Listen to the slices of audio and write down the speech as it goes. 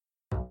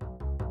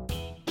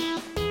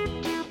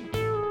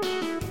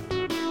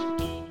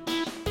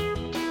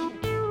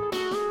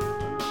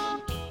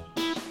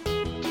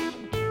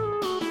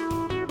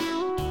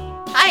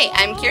Hi,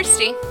 I'm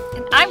Kirsty.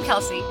 And I'm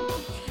Kelsey.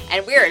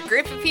 And we're a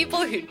group of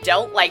people who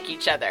don't like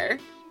each other.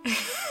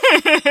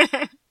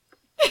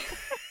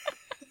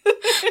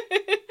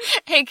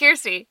 Hey,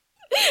 Kirsty.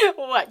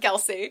 What,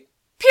 Kelsey?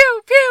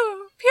 Pew,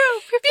 pew, pew,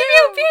 pew,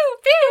 pew, pew,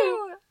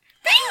 pew,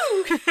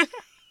 pew. Pew!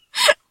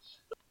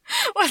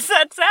 What's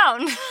that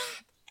sound?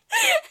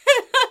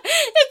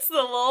 It's the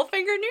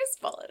Littlefinger News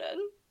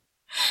Bulletin.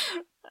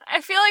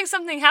 I feel like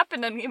something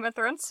happened on Game of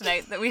Thrones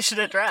tonight that we should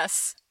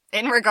address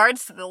in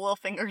regards to the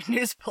Littlefinger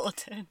News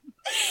Bulletin.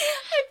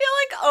 I feel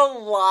like a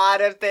lot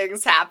of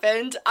things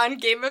happened on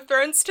Game of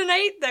Thrones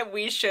tonight that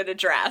we should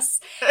address.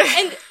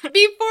 And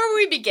before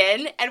we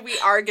begin, and we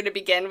are going to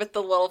begin with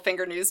the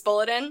Littlefinger News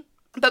Bulletin,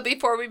 but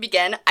before we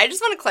begin, I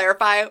just want to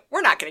clarify, we're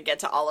not going to get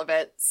to all of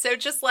it. So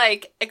just,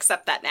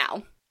 accept that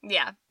now.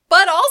 Yeah.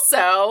 But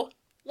also,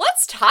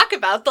 let's talk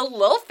about the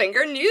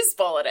Littlefinger News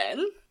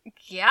Bulletin.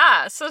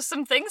 Yeah, so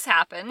some things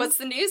happened. What's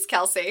the news,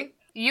 Kelsey?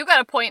 You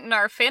got a point in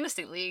our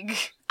fantasy league.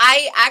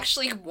 I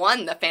actually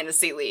won the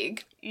fantasy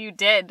league. You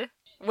did.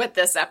 With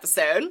this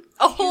episode.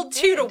 A whole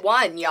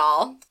 2-1,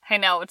 y'all. I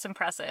know, it's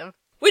impressive.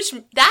 Which,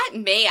 that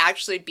may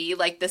actually be,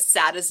 the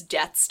saddest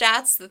death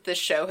stats that this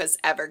show has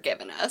ever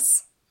given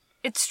us.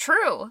 It's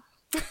true.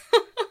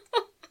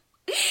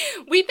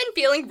 We've been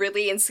feeling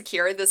really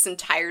insecure this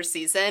entire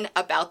season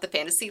about the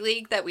fantasy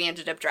league that we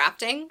ended up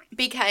drafting,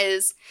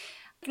 because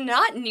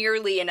not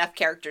nearly enough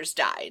characters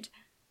died,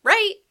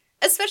 right?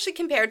 Especially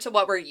compared to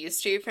what we're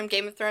used to from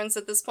Game of Thrones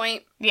at this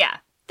point. Yeah.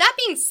 That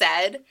being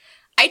said,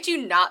 I do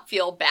not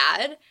feel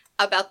bad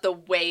about the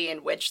way in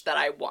which that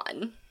I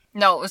won.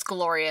 No, it was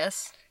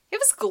glorious. It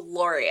was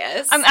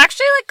glorious. I'm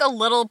actually, a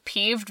little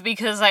peeved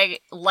because I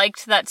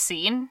liked that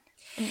scene.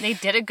 And they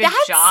did a good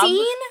job. That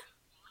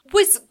scene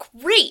was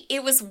great.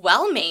 It was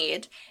well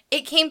made.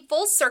 It came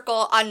full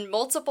circle on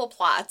multiple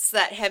plots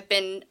that have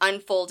been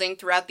unfolding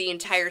throughout the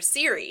entire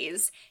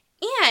series.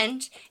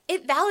 And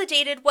it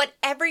validated what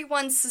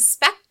everyone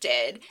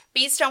suspected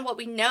based on what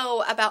we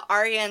know about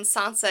Arya and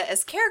Sansa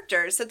as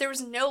characters, that there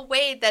was no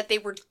way that they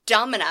were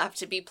dumb enough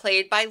to be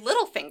played by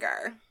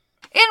Littlefinger.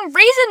 And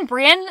Raisin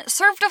Bran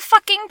served a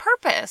fucking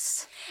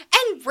purpose.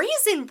 And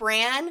Raisin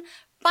Bran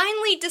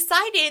finally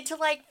decided to,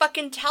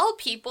 fucking tell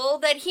people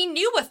that he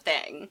knew a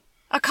thing.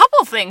 A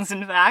couple things,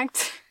 in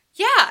fact.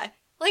 Yeah.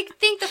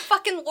 Thank the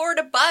fucking Lord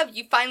above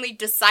you finally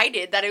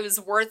decided that it was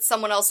worth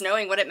someone else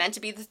knowing what it meant to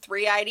be the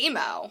three-eyed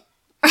emo.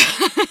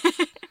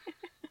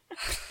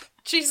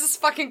 Jesus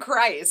fucking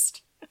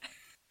Christ.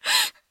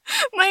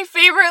 My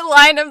favorite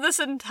line of this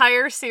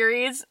entire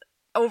series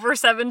over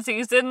 7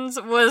 seasons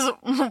was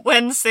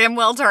when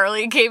Samwell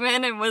Tarly came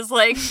in and was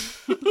like,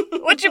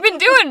 what you been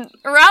doing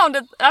around,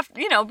 after,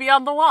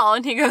 beyond the wall?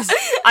 And he goes,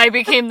 I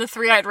became the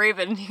three-eyed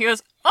raven. He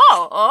goes,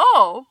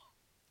 oh,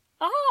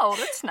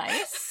 that's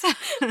nice.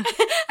 And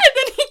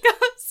then he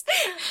goes,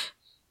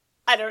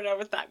 I don't know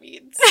what that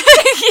means.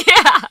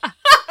 Yeah.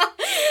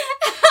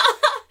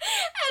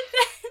 And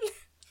then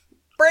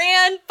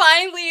Bran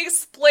finally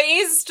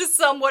explains to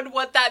someone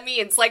what that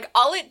means.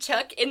 All it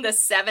took in the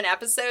 7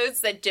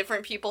 episodes that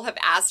different people have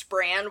asked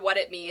Bran what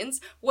it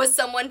means was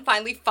someone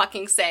finally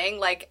fucking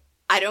saying,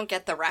 I don't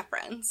get the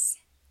reference.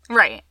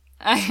 Right.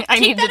 I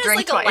need to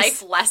drink twice. A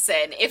life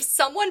lesson. If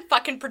someone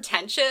fucking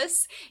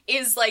pretentious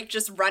is,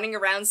 just running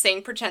around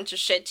saying pretentious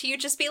shit to you,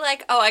 just be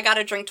like, oh, I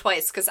gotta drink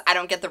twice because I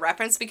don't get the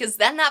reference, because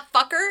then that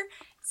fucker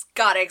has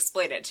gotta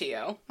explain it to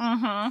you.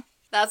 Mm-hmm.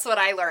 That's what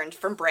I learned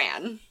from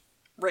Bran.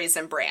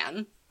 Raisin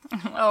Bran.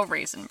 Oh,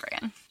 Raisin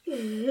Bran.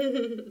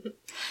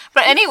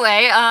 But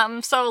anyway,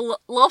 so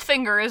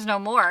Littlefinger is no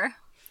more.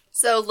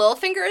 So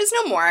Littlefinger is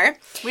no more.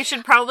 We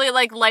should probably,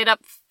 light up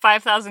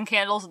 5,000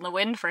 candles in the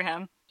wind for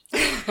him.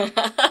 I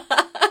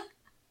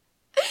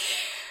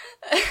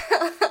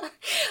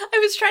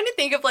was trying to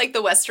think of,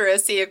 the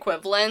Westerosi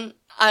equivalent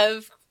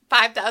of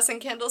 5,000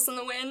 candles in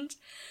the wind,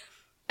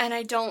 and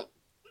I don't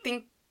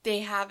think they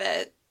have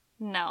it.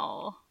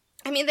 No.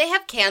 I mean, they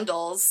have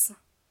candles,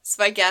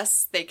 so I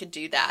guess they could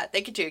do that.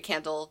 They could do a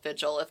candle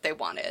vigil if they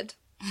wanted.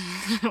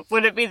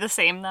 Would it be the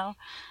same, though?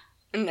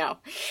 No.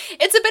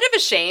 It's a bit of a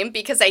shame,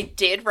 because I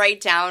did write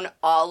down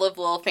all of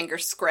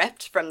Littlefinger's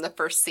script from the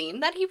first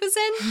scene that he was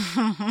in.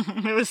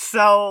 It was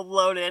so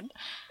loaded.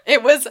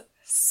 It was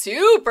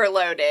super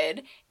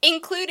loaded,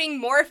 including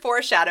more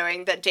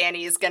foreshadowing that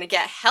Dany is gonna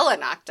get hella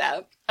knocked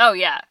up. Oh,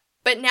 yeah.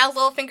 But now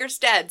Littlefinger's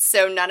dead,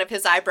 so none of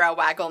his eyebrow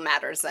waggle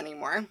matters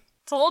anymore.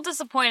 It's a little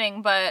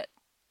disappointing, but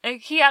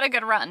he had a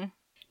good run.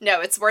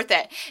 No, it's worth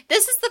it.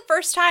 This is the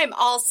first time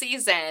all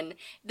season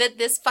that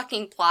this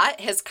fucking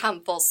plot has come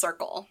full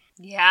circle.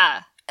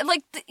 Yeah.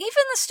 Even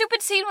the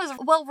stupid scene was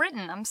well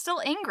written. I'm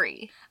still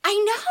angry.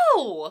 I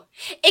know!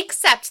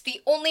 Except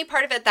the only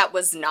part of it that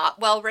was not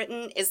well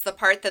written is the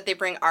part that they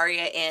bring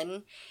Arya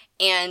in,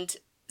 and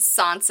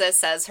Sansa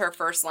says her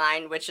first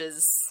line, which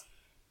is,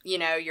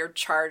 you're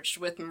charged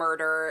with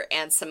murder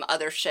and some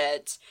other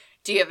shit.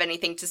 Do you have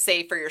anything to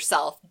say for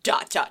yourself? ...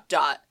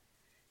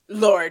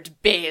 Lord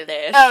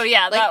Baelish. Oh,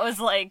 yeah, that was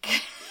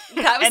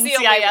that was the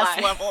only NCIS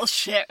line. level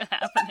shit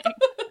happening.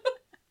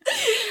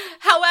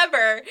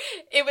 However,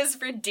 it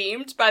was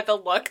redeemed by the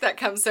look that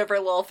comes over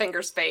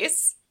Littlefinger's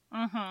face.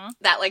 Mm-hmm.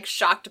 That, like,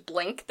 shocked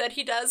blink that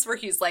he does, where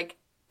he's like,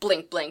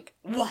 blink, blink,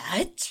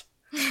 what?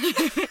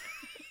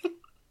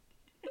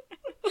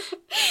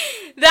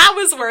 That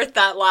was worth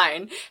that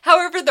line.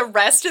 However, the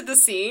rest of the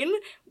scene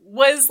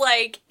was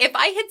like, if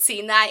I had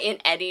seen that in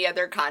any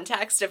other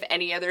context of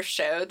any other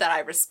show that I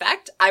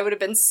respect, I would have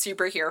been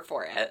super here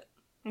for it.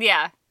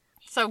 Yeah.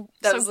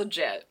 That was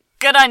legit.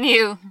 Good on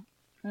you,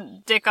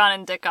 Dick on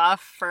and Dick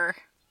off, for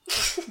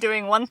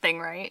doing one thing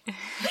right.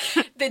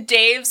 The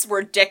Daves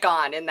were Dick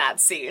on in that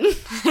scene.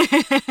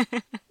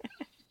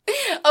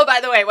 Oh, by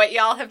the way, what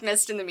y'all have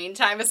missed in the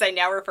meantime is I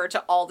now refer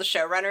to all the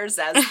showrunners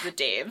as the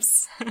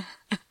Daves.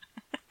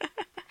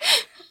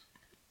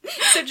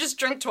 So just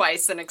drink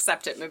twice and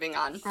accept it, moving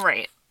on.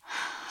 Right.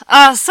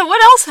 So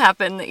what else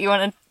happened that you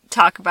want to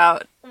talk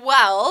about?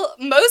 Well,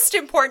 most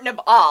important of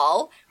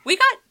all, we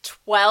got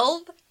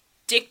 12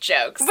 dick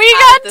jokes We out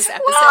got of this 12!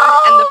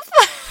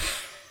 episode.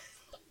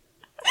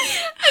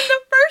 And the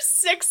first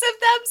 6 of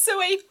them,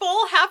 so a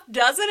full half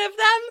dozen of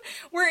them,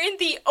 were in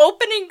the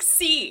opening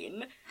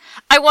scene.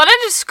 I want to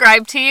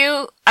describe to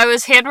you, I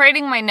was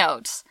handwriting my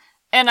notes,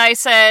 and I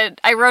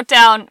wrote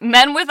down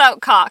men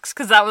without cocks,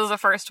 because that was the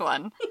first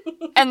one.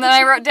 And then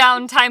I wrote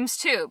down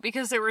 ×2,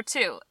 because there were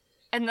 2.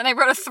 And then I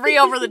wrote a 3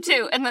 over the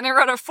 2, and then I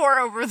wrote a 4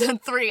 over the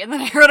 3, and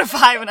then I wrote a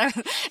 5, and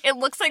it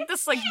looks like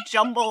this, like,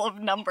 jumble of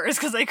numbers,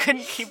 because I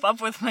couldn't keep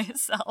up with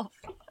myself.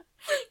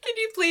 Can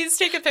you please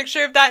take a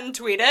picture of that and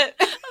tweet it?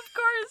 Of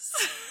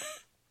course.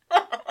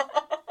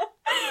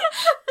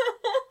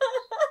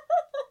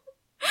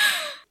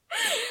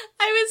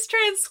 I was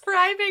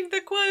transcribing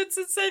the quotes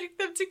and sending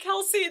them to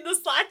Kelsey in the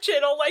Slack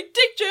channel, like,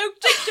 dick joke,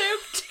 dick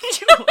joke,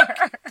 dick joke.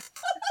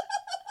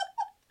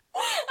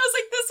 I was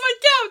like, this one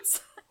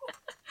counts.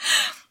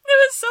 It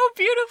was so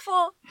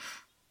beautiful.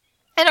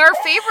 And our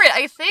favorite,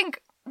 I think,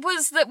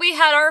 was that we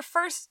had our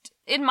first,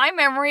 in my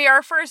memory,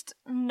 our first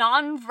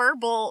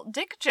non-verbal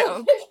dick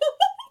joke.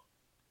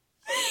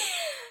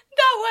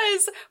 That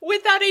was,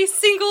 without a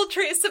single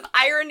trace of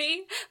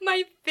irony,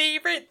 my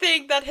favorite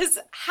thing that has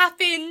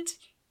happened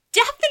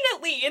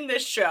definitely in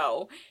this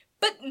show,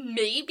 but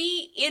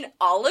maybe in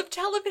all of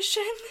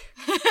television.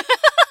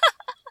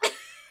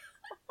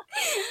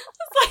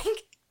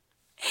 Like,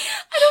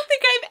 I don't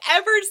think I've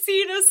ever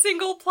seen a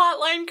single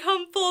plotline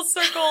come full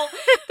circle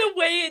the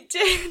way it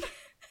did in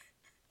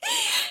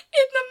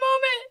the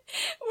moment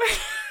where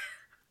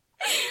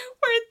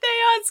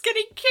Theon's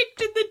getting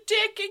kicked in the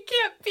dick and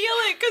can't feel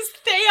it because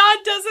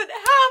Theon doesn't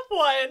have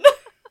one.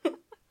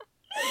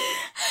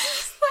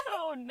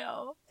 Oh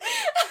no.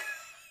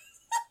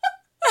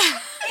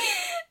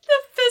 The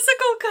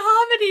physical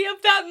comedy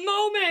of that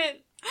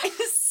moment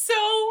is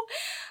so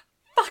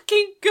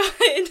fucking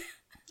good.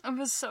 It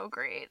was so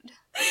great.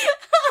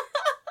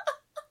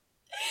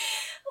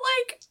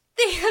 Like,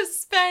 they have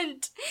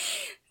spent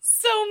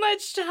so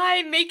much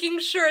time making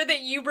sure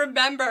that you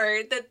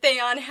remember that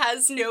Theon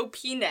has no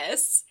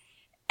penis.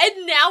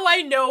 And now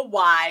I know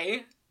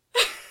why.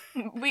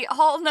 We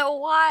all know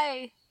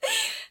why.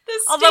 The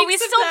Although we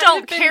stakes of still that don't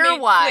have been care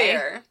made why.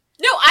 clear.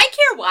 No, I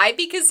care why,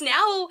 because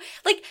now,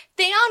 like,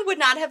 Theon would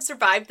not have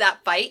survived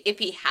that fight if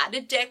he had a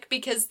dick,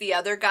 because the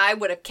other guy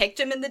would have kicked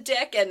him in the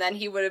dick, and then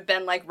he would have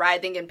been, like,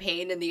 writhing in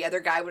pain, and the other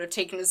guy would have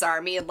taken his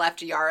army and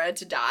left Yara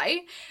to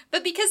die.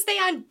 But because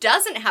Theon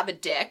doesn't have a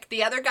dick,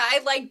 the other guy,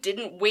 like,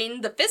 didn't win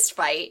the fist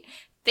fight.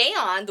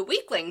 Theon, the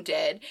weakling,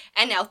 did,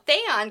 and now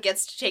Theon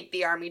gets to take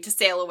the army to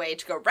sail away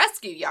to go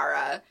rescue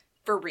Yara,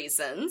 for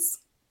reasons.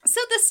 So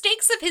the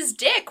stakes of his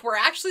dick were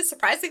actually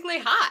surprisingly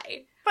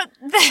high. But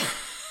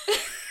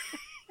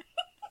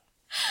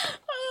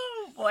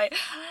oh boy.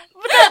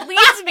 But that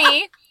leads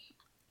me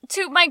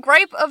to my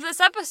gripe of this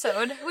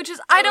episode, which is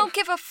I don't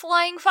give a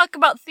flying fuck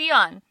about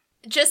Theon.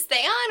 Just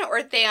Theon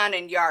or Theon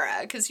and Yara?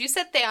 Because you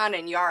said Theon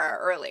and Yara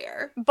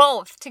earlier.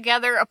 Both,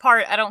 together,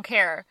 apart, I don't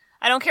care.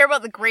 I don't care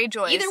about the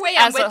Greyjoys. Either way,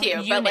 I'm as with a you,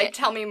 unit. but, like,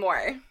 tell me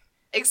more.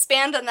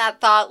 Expand on that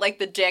thought like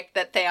the dick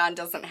that Theon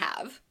doesn't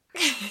have.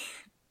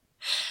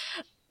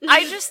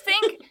 I just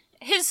think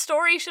his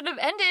story should have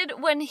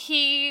ended when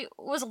he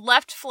was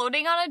left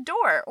floating on a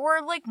door,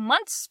 or, like,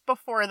 months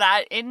before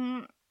that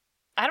in...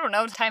 I don't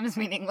know, time is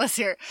meaningless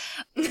here.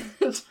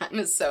 Time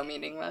is so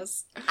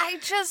meaningless. I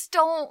just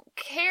don't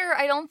care.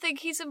 I don't think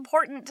he's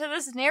important to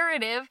this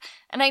narrative,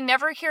 and I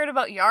never cared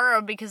about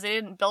Yara because they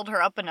didn't build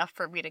her up enough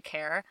for me to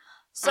care.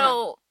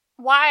 So,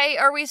 why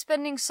are we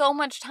spending so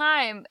much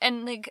time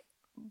and, like,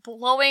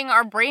 blowing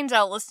our brains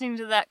out listening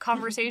to that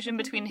conversation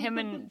between him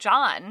and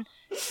Jon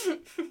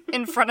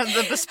in front of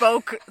the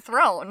bespoke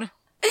throne?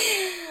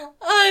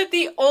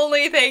 The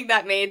only thing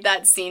that made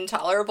that scene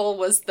tolerable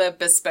was the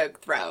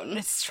bespoke throne.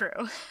 It's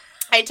true.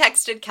 I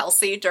texted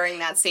Kelsey during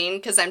that scene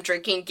because I'm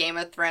drinking Game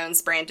of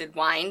Thrones branded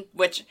wine,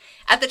 which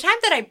at the time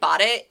that I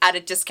bought it at a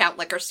discount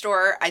liquor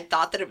store, I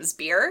thought that it was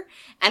beer,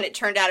 and it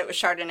turned out it was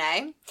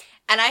Chardonnay,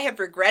 and I have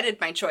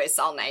regretted my choice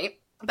all night.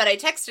 But I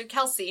texted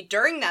Kelsey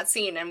during that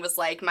scene and was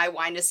like, my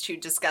wine is too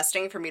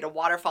disgusting for me to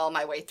waterfall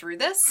my way through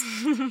this.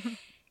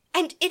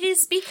 And it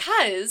is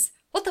because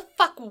What the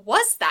fuck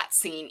was that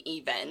scene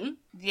even?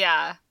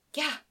 Yeah.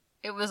 Yeah.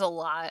 It was a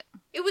lot.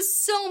 It was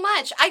so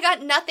much. I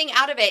got nothing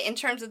out of it in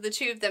terms of the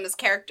two of them as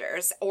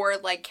characters or,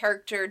 like,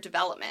 character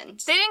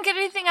development. They didn't get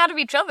anything out of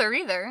each other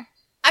either.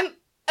 I'm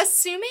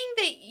assuming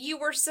that you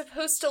were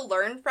supposed to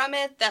learn from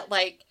it that,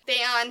 like,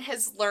 Theon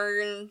has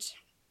learned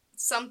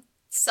some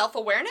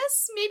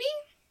self-awareness, maybe?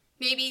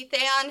 Maybe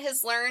Theon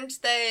has learned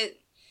that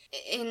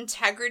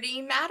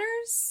integrity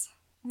matters?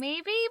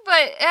 Maybe,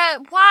 but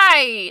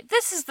why?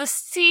 This is the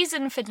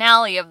season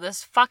finale of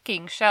this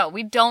fucking show.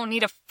 We don't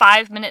need a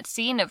 5-minute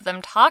scene of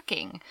them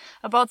talking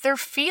about their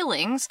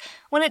feelings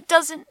when it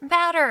doesn't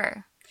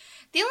matter.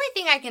 The only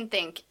thing I can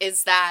think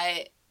is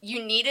that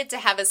you needed to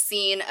have a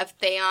scene of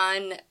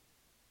Theon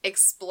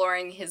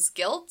exploring his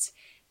guilt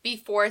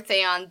before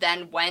Theon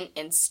then went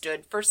and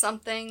stood for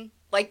something.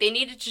 Like, they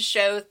needed to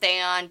show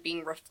Theon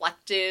being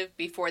reflective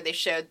before they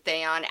showed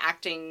Theon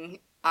acting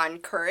on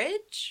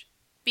courage.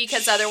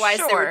 Because otherwise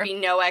there would be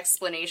no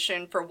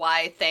explanation for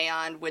why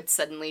Theon would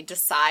suddenly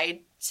decide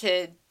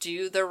to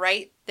do the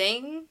right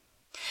thing.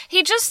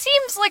 He just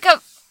seems like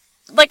a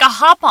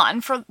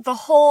hop-on for the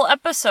whole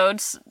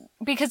episodes,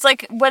 because,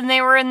 like, when they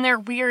were in their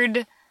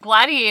weird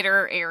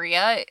gladiator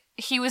area,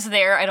 he was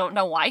there. I don't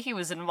know why he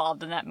was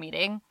involved in that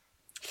meeting.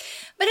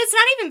 But it's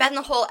not even been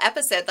the whole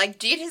episode. Like,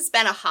 dude has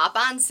been a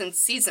hop-on since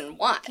season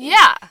 1.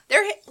 Yeah.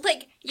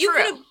 You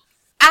could have,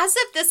 as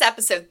of this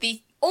episode,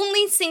 the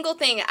only single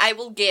thing I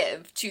will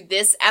give to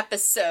this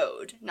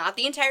episode, not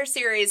the entire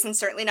series and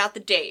certainly not the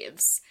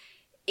Daves,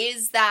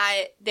 is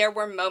that there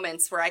were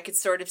moments where I could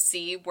sort of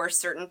see where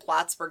certain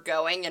plots were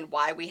going and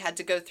why we had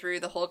to go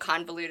through the whole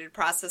convoluted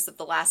process of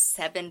the last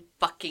 7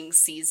 fucking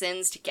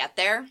seasons to get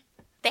there.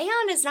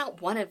 Theon is not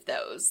one of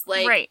those.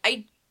 Like, right.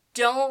 I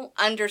don't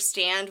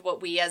understand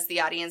what we as the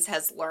audience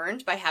has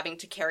learned by having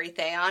to carry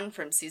Theon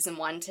from season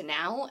 1 to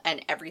now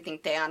and everything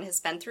Theon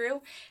has been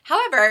through.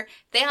 However,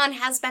 Theon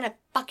has been a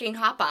fucking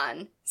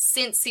hop-on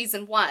since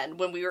season 1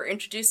 when we were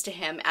introduced to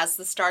him as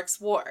the Stark's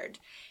ward.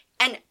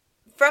 And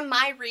from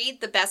my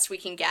read, the best we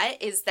can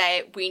get is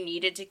that we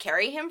needed to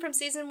carry him from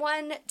season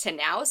 1 to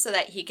now so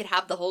that he could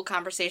have the whole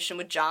conversation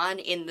with Jon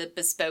in the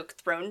bespoke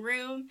throne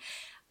room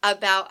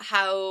about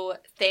how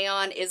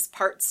Theon is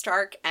part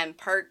Stark and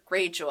part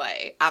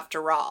Greyjoy,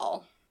 after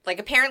all. Like,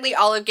 apparently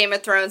all of Game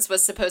of Thrones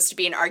was supposed to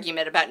be an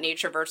argument about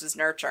nature versus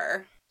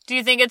nurture. Do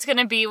you think it's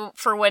gonna be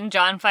for when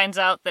Jon finds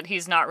out that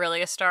he's not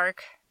really a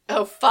Stark?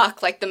 Oh,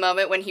 fuck, like the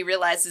moment when he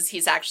realizes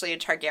he's actually a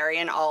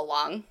Targaryen all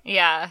along?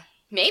 Yeah.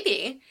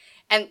 Maybe.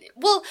 And,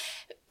 well,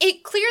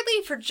 it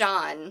clearly for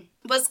Jon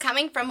was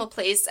coming from a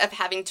place of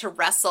having to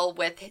wrestle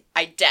with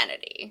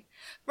identity.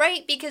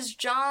 Right? Because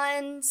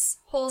Jon's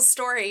whole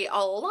story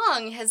all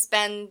along has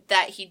been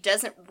that he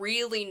doesn't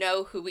really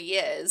know who he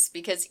is,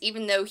 because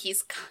even though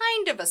he's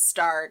kind of a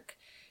Stark,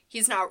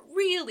 he's not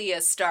really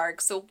a Stark,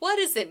 so what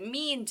does it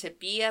mean to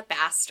be a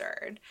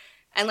bastard?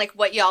 And, like,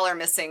 what y'all are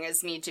missing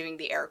is me doing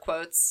the air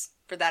quotes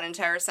for that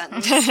entire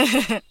sentence.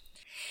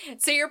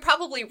 So you're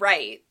probably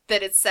right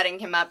that it's setting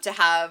him up to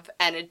have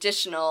an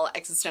additional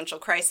existential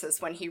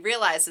crisis when he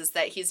realizes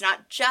that he's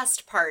not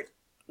just part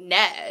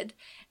Ned,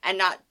 and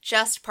not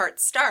just part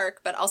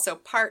Stark, but also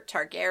part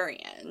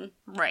Targaryen.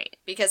 Right.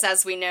 Because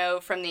as we know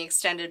from the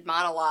extended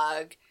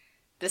monologue,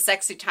 the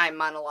sexy time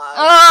monologue,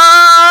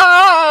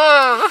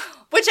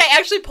 which I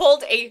actually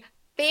pulled a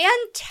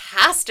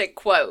fantastic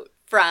quote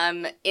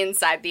from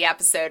inside the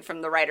episode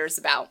from the writers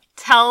about.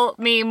 Tell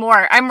me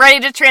more. I'm ready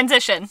to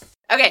transition.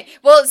 Okay,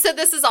 well, so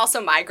this is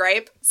also my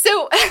gripe.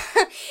 So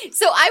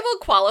I will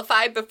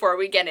qualify before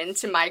we get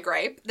into my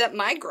gripe, that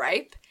my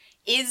gripe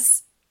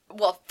is,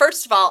 well,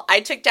 first of all, I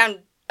took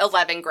down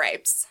 11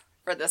 gripes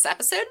for this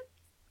episode,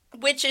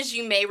 which, as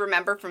you may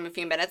remember from a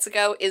few minutes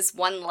ago, is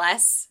one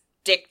less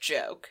dick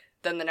joke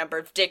than the number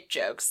of dick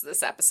jokes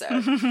this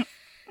episode.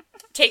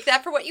 Take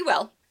that for what you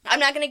will. I'm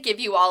not going to give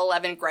you all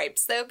 11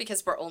 gripes, though,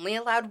 because we're only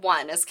allowed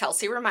one, as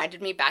Kelsey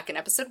reminded me back in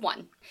episode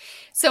 1.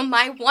 So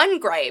my one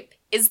gripe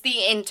is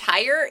the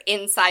entire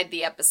inside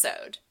the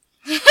episode.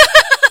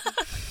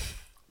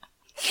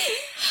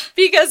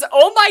 Because,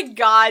 oh my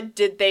god,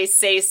 did they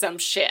say some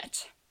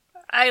shit.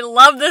 I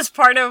love this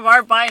part of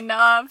our By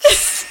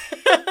Knobs.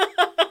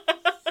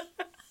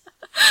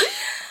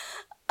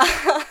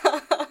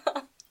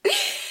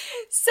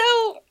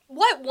 So,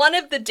 what one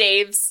of the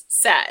Daves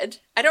said,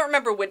 I don't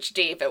remember which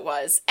Dave it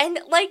was, and,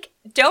 like,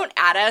 don't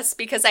at us,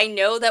 because I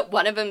know that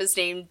one of them is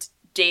named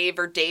Dave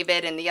or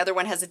David, and the other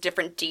one has a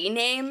different D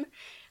name.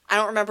 I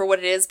don't remember what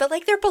it is, but,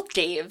 like, they're both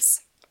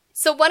Daves.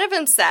 So one of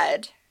them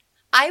said,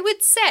 I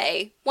would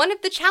say one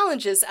of the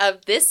challenges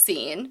of this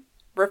scene,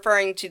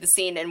 referring to the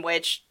scene in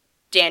which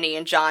Dany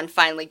and Jon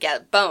finally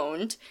get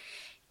boned,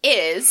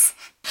 is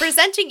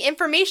presenting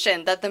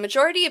information that the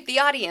majority of the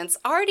audience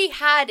already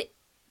had,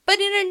 but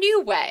in a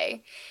new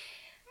way.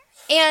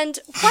 And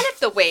one of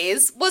the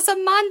ways was a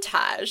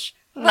montage.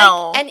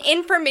 No. Like an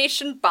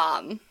information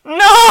bomb.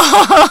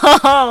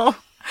 No!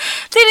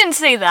 They didn't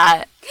say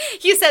that.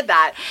 You said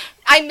that.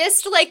 I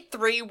missed like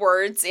 3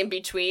 words in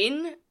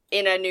between,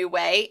 in a new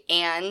way,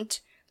 and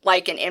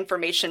like an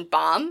information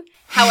bomb.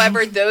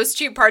 However, those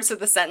 2 parts of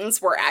the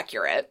sentence were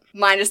accurate,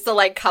 minus the,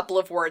 like, couple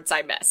of words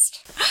I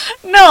missed.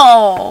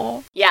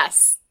 No!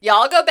 Yes.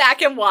 Y'all go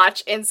back and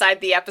watch inside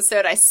the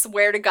episode. I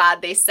swear to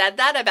God, they said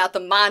that about the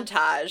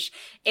montage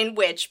in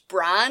which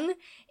Bronn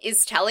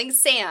is telling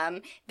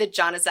Sam that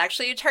Jon is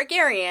actually a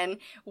Targaryen,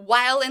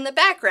 while in the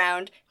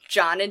background,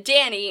 Jon and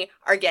Dany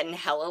are getting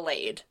hella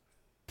laid.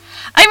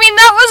 I mean,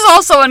 that was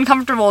also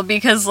uncomfortable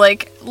because,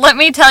 like, let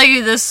me tell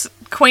you this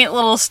quaint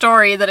little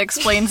story that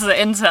explains the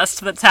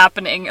incest that's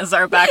happening as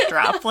our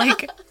backdrop.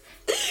 Like,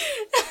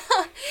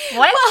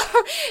 what?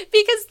 Well,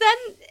 because then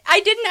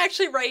I didn't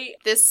actually write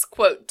this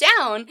quote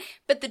down,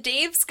 but the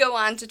Daves go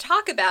on to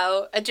talk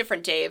about, a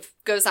different Dave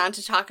goes on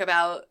to talk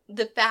about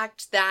the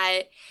fact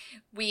that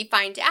we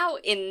find out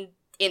in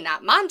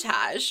that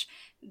montage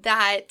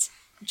that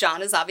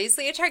Jon is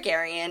obviously a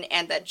Targaryen,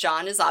 and that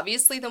Jon is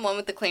obviously the one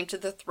with the claim to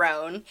the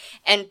throne.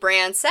 And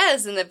Bran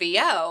says in the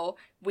VO,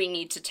 we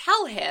need to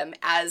tell him,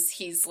 as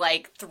he's,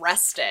 like,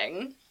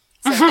 thrusting.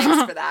 So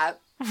thanks for that.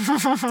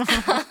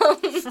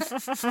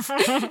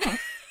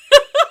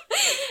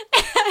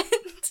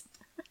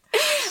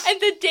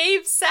 And the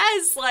Dave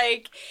says,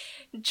 like,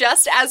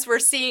 just as we're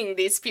seeing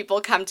these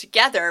people come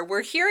together,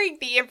 we're hearing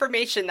the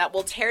information that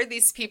will tear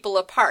these people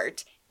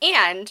apart.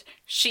 And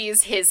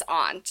she's his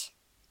aunt.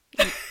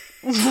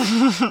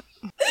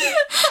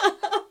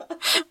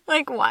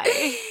 Like,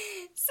 why?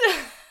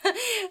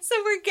 So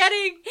we're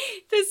getting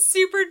this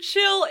super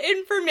chill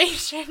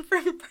information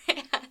from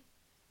Bran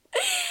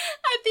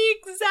at the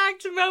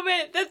exact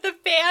moment that the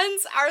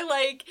fans are,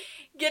 like,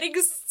 getting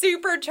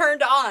super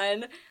turned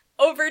on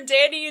over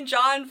Dany and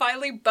Jon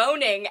finally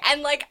boning.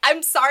 And, like,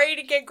 I'm sorry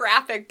to get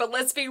graphic, but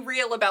let's be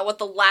real about what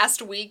the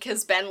last week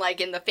has been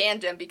like in the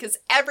fandom, because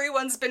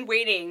everyone's been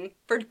waiting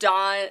for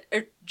Jon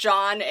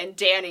and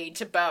Dany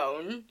to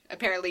bone.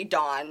 Apparently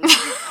Dawn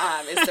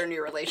is their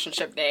new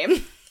relationship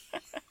name.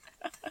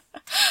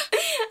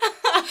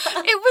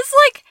 It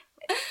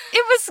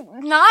was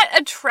not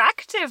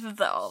attractive,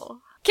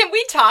 though. Can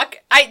we talk?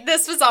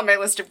 This was on my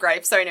list of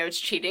gripes, so I know it's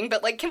cheating,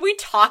 but, like, can we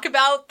talk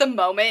about the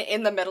moment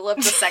in the middle of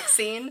the sex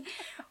scene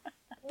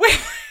where...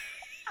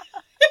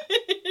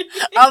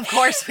 Of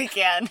course we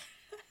can.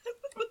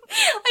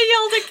 I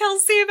yelled at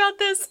Kelsey about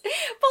this,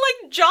 but,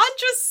 like, Jon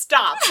just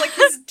stops. Like,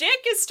 his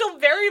dick is still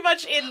very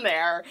much in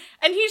there,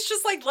 and he's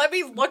just like, let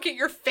me look at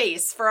your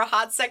face for a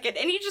hot second,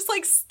 and he just,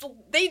 like,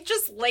 they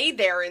just lay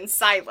there in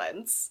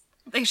silence.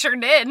 They sure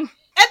did. And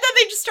then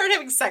they just start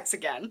having sex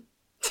again.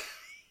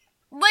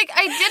 Like,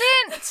 I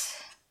didn't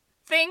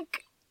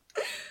think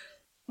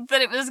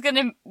that it was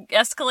gonna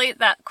escalate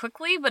that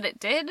quickly, but it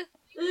did.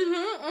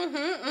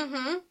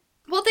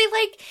 Well,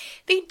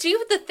 they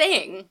do the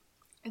thing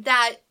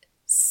that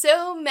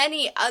so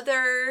many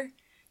other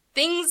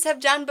things have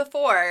done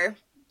before,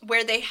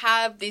 where they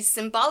have the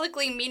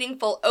symbolically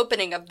meaningful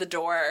opening of the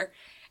door,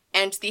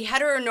 and the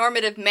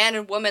heteronormative man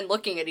and woman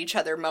looking at each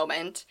other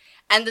moment,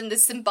 and then the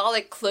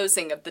symbolic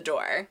closing of the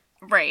door.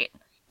 Right.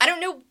 I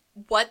don't know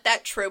what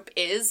that trope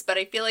is, but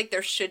I feel like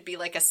there should be,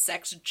 like, a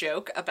sex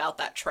joke about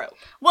that trope.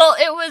 Well,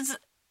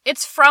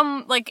 it's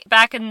from, like,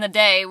 back in the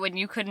day when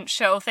you couldn't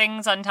show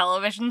things on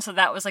television, so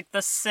that was, like,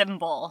 the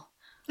symbol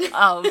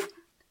of...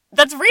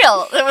 That's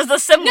real. It was the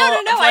symbol. No,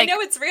 of, like... I know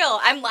it's real.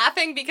 I'm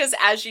laughing because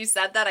as you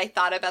said that, I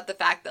thought about the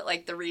fact that,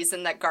 like, the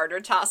reason that garter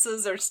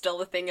tosses are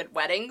still a thing at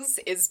weddings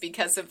is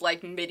because of,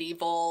 like,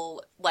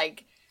 medieval,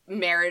 like,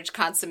 marriage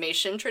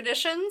consummation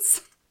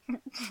traditions.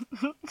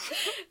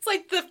 It's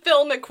like the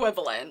film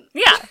equivalent.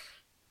 Yeah.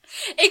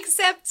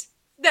 Except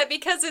that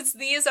because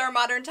these are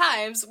modern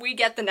times, we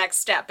get the next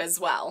step as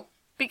well.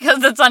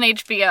 Because it's on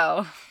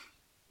HBO.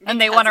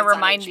 And they want to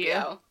remind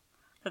you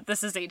that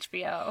this is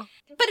HBO.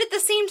 But at the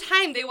same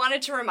time, they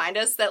wanted to remind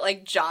us that,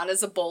 like, Jon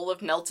is a bowl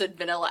of melted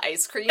vanilla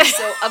ice cream.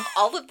 So of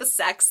all of the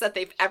sex that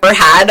they've ever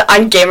had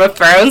on Game of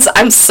Thrones,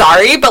 I'm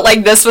sorry, but,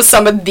 like, this was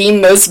some of the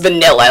most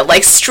vanilla.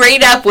 Like,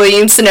 straight up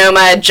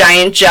Williams-Sonoma,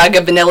 giant jug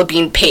of vanilla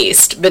bean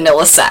paste,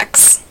 vanilla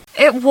sex.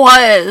 It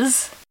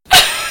was.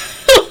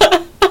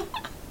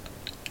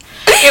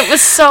 It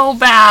was so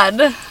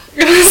bad.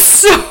 It was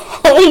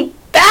so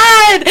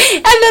bad.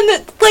 And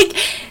then,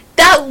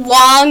 that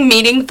long,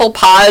 meaningful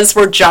pause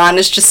where Jon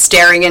is just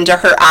staring into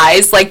her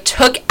eyes, like,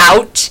 took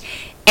out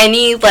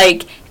any,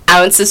 like,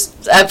 ounces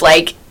of,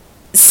 like,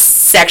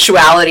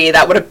 sexuality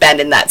that would have been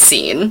in that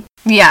scene.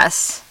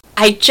 Yes.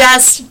 I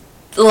just,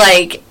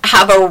 like,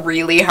 have a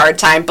really hard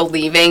time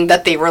believing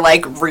that they were,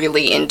 like,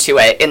 really into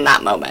it in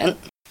that moment.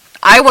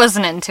 I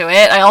wasn't into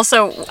it.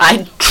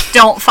 I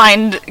don't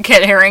find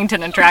Kit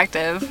Harington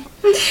attractive,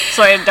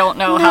 so I don't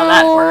know how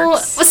that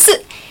works.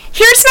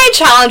 Here's my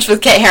challenge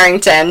with Kit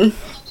Harington.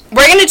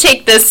 We're gonna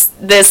take this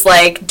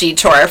like,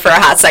 detour for a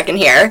hot second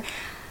here.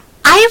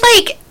 I,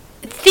 like,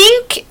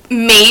 think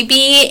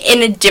maybe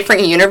in a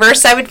different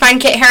universe I would find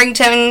Kit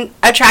Harington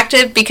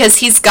attractive, because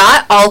he's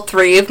got all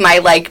 3 of my,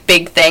 like,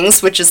 big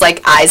things, which is,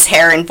 like, eyes,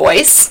 hair, and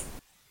voice.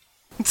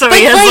 So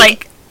he has,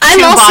 like,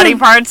 2 body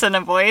parts and a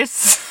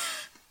voice.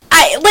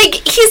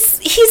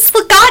 He's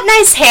got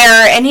nice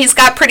hair and he's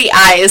got pretty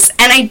eyes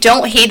and I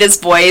don't hate his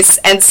voice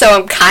and so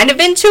I'm kind of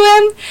into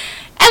him.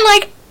 And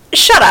like,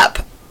 shut up.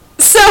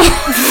 So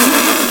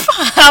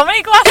how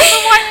many glasses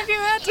of wine have you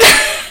had?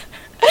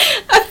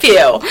 A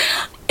few.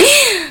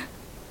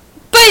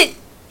 But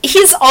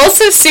he's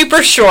also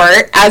super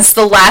short, as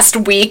the last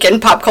week in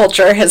pop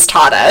culture has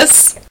taught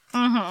us.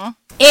 Mm-hmm.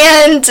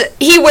 And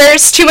he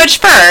wears too much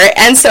fur,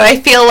 and so I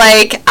feel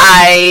like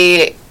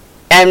I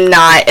am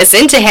not as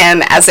into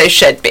him as I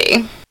should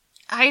be.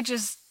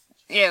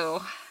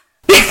 Ew.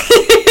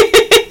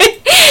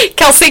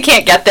 Kelsey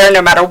can't get there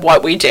no matter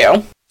what we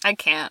do. I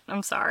can't.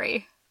 I'm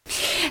sorry.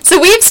 So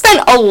we've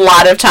spent a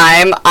lot of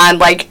time on,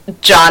 like,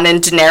 Jon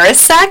and Daenerys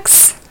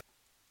sex.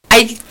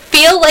 I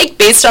feel like,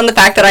 based on the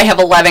fact that I have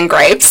 11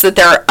 gripes, that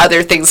there are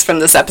other things from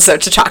this episode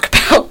to talk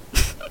about.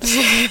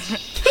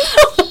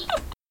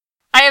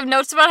 I have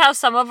notes about how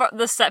some of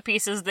the set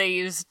pieces they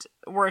used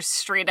were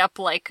straight up,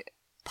 like,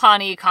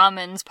 Pawnee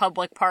Commons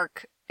public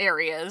park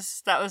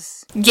areas. That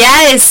was...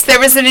 Yes, there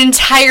was an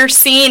entire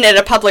scene at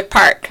a public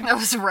park. That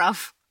was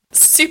rough.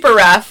 Super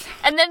rough.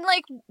 And then,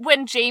 like,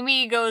 when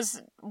Jaime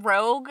goes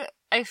rogue,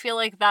 I feel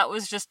like that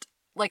was just,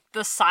 like,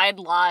 the side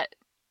lot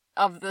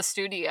of the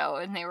studio,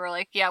 and they were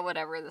like, yeah,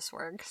 whatever, this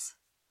works.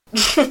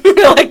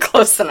 Like,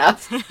 close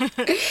enough.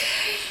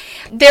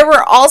 There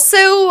were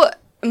also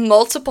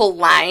multiple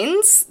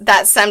lines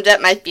that summed up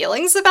my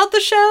feelings about the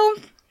show,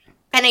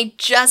 and I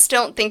just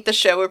don't think the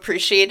show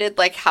appreciated,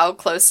 like, how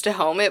close to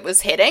home it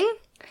was hitting.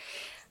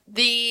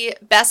 The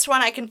best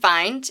one I can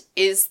find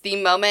is the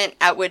moment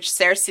at which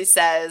Cersei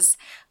says,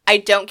 I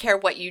don't care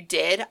what you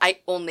did,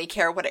 I only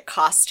care what it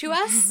cost to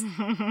us.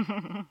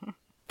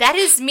 That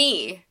is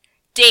me.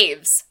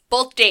 Daves.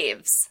 Both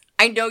Daves.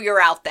 I know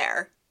you're out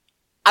there.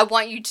 I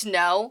want you to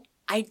know,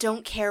 I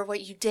don't care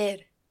what you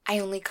did. I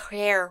only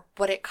care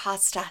what it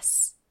cost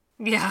us.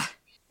 Yeah.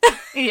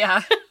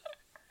 Yeah.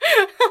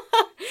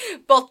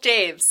 Both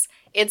Daves.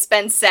 It's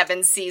been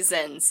 7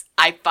 seasons.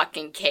 I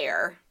fucking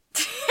care.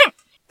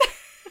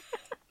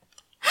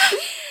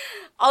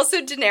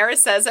 Also, Daenerys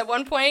says at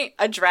one point,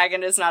 a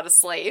dragon is not a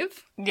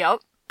slave. Yep.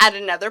 At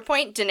another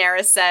point,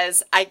 Daenerys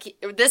says,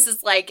 this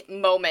is like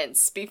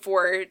moments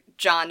before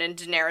Jon and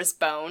Daenerys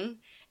bone.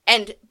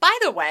 And by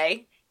the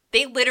way,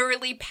 they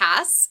literally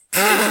pass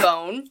the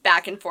bone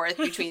back and forth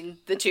between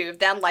the two of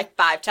them like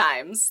 5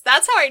 times.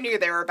 That's how I knew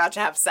they were about to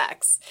have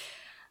sex.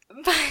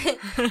 But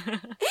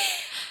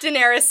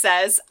Daenerys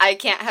says, I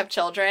can't have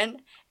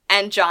children.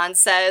 And Jon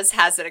says,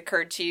 has it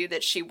occurred to you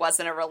that she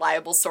wasn't a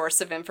reliable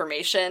source of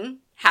information?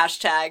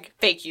 Hashtag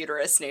fake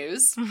uterus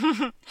news.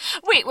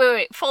 Wait.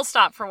 Full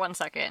stop for 1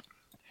 second.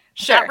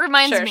 Sure. That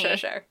reminds me.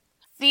 Sure.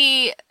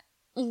 The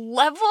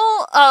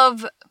level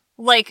of,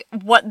 like,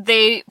 what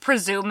they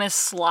presume is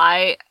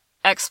sly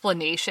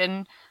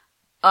explanation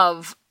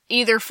of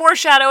either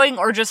foreshadowing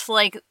or just,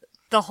 like,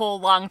 the whole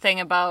long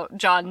thing about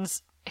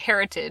Jon's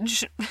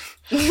heritage.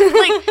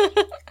 Like,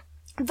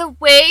 the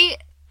way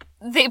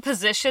they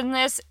position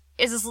this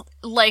is,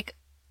 like,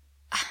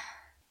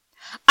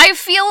 I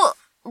feel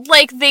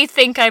like they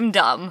think I'm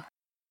dumb.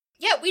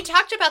 Yeah, we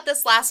talked about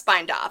this last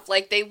bind off.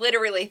 Like, they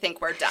literally think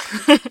we're dumb.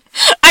 I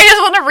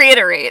just want to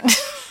reiterate.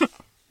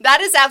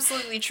 That is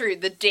absolutely true.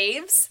 The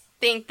Daves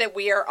think that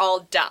we are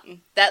all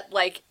dumb. That,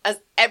 like,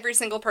 every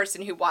single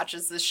person who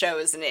watches the show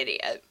is an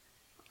idiot.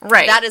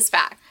 Right. That is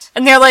fact.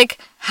 And they're like,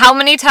 how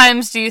many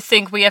times do you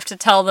think we have to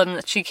tell them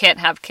that she can't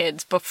have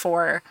kids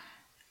before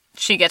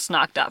she gets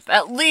knocked up?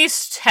 At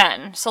least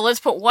 10. So let's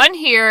put 1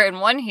 here,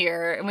 and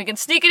we can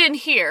sneak it in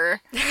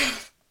here.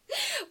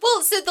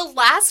 Well, so the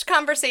last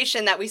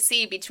conversation that we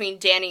see between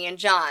Dany and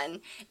Jon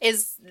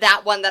is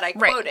that one that I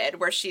quoted,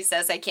 where she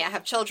says, I can't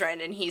have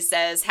children, and he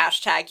says,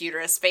 hashtag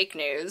uterus fake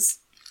news.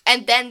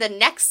 And then the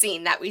next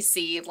scene that we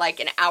see, like,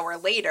 an hour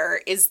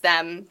later, is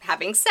them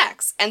having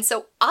sex. And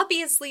so,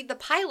 obviously, the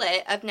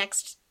pilot of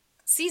next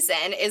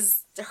season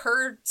is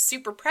her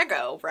super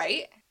prego,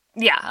 right?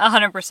 Yeah,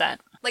 100%.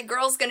 Like,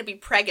 girl's gonna be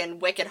pregging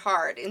wicked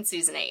hard in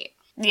season 8.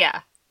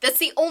 Yeah. That's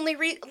the only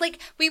like,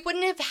 we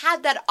wouldn't have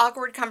had that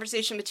awkward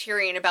conversation with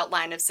Tyrion about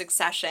line of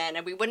succession,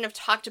 and we wouldn't have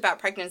talked about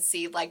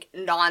pregnancy, like,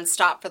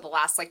 nonstop for the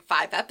last, like,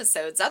 5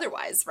 episodes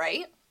otherwise,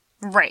 right?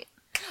 Right.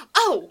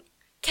 Oh,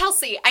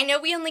 Kelsey, I know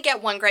we only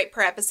get 1 gripe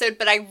per episode,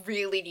 but I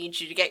really need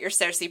you to get your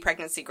Cersei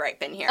pregnancy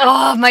gripe in here.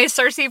 Oh, my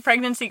Cersei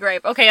pregnancy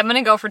gripe. Okay, I'm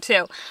gonna go for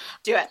 2.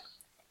 Do it.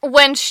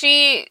 When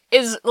she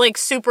is, like,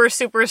 super,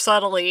 super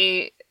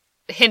subtly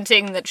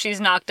hinting that she's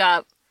knocked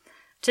up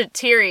to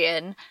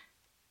Tyrion,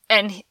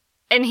 and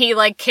he,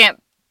 like,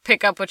 can't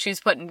pick up what she's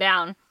putting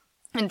down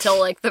until,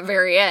 like, the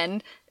very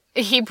end.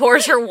 He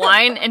pours her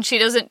wine, and she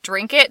doesn't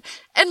drink it.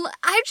 And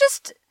I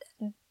just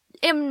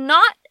am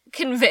not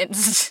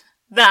convinced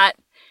that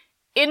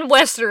in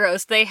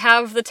Westeros they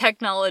have the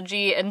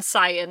technology and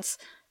science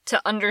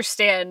to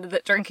understand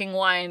that drinking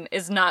wine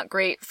is not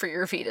great for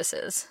your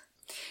fetuses.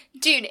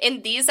 Dude,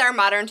 in these our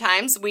modern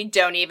times, we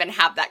don't even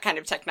have that kind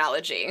of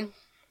technology.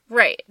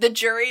 Right. The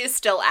jury is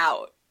still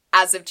out,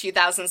 as of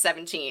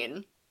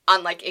 2017,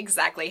 on, like,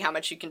 exactly how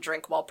much you can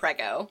drink while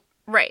prego.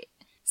 Right.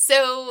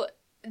 So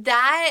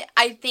that,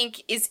 I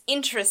think, is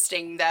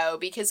interesting, though,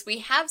 because we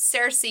have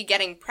Cersei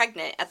getting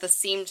pregnant at the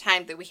same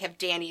time that we have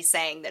Dany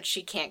saying that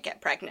she can't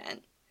get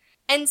pregnant.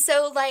 And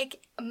so,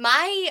 like,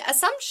 my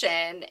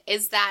assumption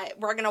is that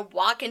we're going to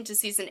walk into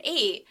season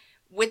 8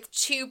 with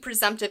 2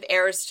 presumptive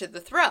heirs to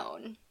the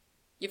throne.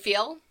 You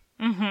feel?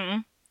 Mm-hmm.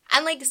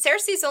 And, like,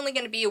 Cersei's only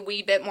going to be a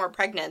wee bit more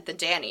pregnant than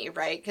Dany,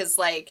 right? Because,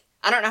 like,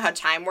 I don't know how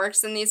time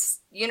works in these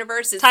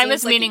universes. Time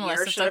is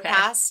meaningless. A year should have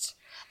passed.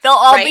 They'll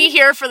all be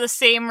here for the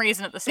same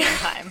reason at the same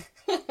time.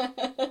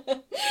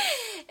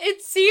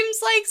 It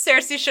seems like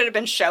Cersei should have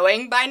been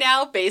showing by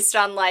now, based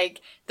on, like,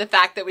 the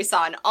fact that we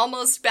saw an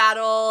almost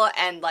battle,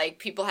 and, like,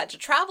 people had to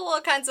travel all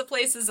kinds of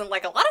places, and,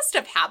 like, a lot of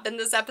stuff happened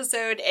this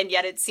episode, and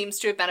yet it seems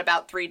to have been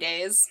about 3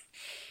 days.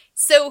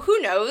 So who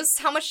knows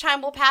how much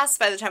time will pass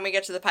by the time we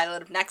get to the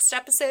pilot of next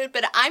episode,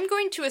 but I'm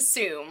going to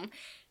assume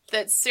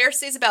that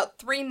Cersei's about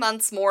 3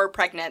 months more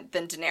pregnant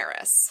than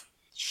Daenerys.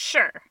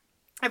 Sure.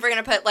 If we're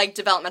going to put, like,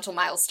 developmental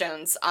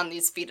milestones on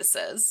these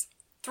fetuses.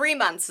 3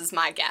 months is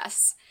my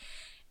guess.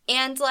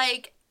 And,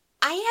 like,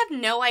 I have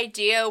no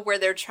idea where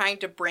they're trying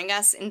to bring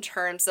us in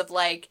terms of,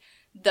 like,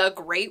 the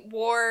Great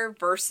War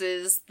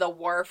versus the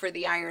War for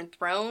the Iron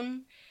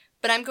Throne.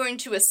 But I'm going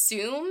to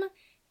assume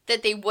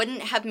that they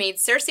wouldn't have made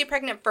Cersei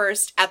pregnant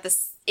first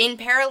in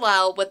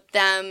parallel with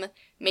them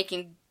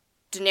making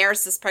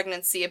Daenerys'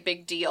 pregnancy a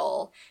big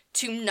deal,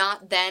 to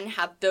not then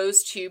have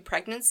those 2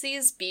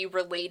 pregnancies be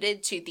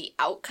related to the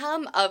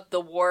outcome of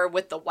the war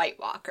with the White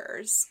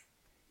Walkers.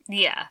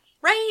 Yeah.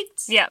 Right?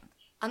 Yeah.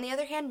 On the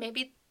other hand,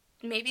 maybe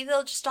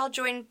they'll just all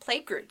join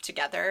playgroup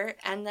together,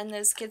 and then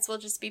those kids will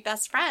just be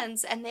best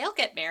friends, and they'll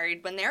get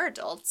married when they're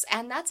adults,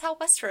 and that's how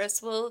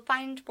Westeros will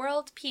find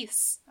world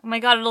peace. Oh my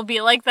god, it'll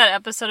be like that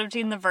episode of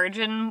Jane the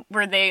Virgin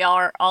where they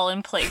are all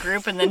in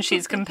playgroup and then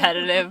she's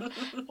competitive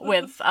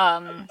with,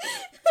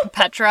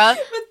 Petra.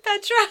 With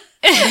Petra.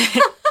 And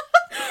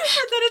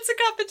then it's a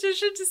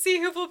competition to see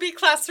who will be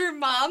classroom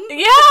mom.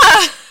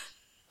 Yeah!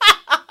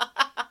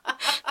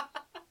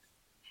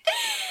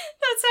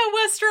 That's how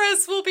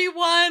Westeros will be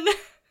won. Of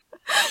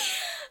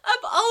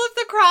all of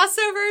the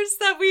crossovers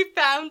that we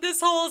found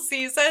this whole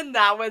season,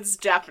 that one's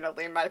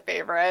definitely my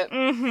favorite.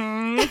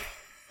 Mm-hmm.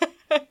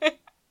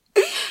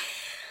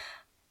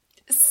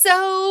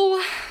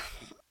 So,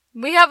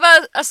 we have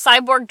a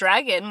cyborg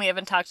dragon we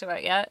haven't talked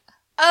about yet.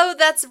 Oh,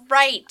 that's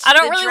right. I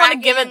don't really want to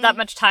give it that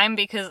much time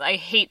because I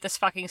hate this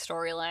fucking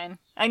storyline.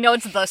 I know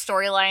it's the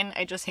storyline,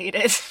 I just hate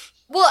it.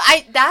 Well,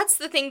 that's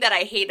the thing that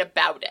I hate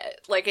about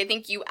it. Like, I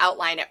think you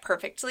outline it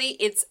perfectly.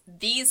 It's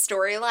the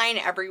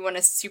storyline. Everyone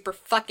is super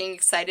fucking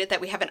excited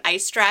that we have an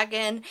ice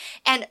dragon.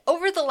 And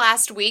over the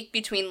last week,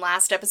 between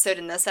last episode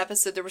and this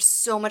episode, there was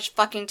so much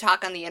fucking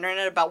talk on the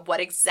internet about what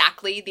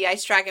exactly the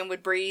ice dragon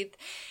would breathe.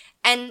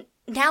 And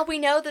now we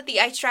know that the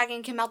ice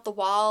dragon can melt the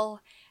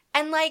wall.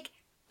 And, like,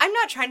 I'm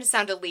not trying to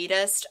sound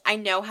elitist. I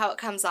know how it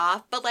comes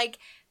off. But, like,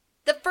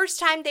 the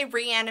first time they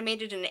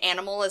reanimated an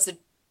animal as a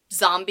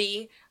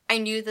zombie, I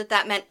knew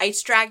that meant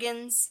ice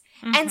dragons.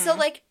 Mm-hmm. And so,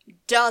 like,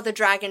 duh, the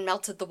dragon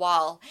melted the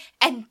wall.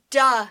 And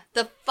duh,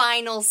 the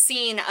final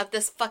scene of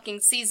this fucking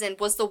season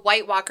was the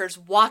White Walkers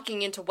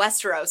walking into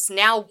Westeros.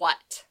 Now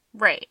what?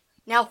 Right.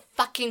 Now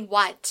fucking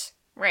what?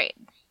 Right.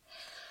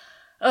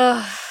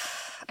 Ugh.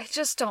 I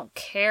just don't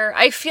care.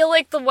 I feel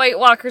like the White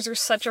Walkers are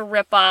such a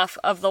ripoff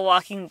of The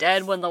Walking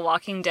Dead when The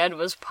Walking Dead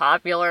was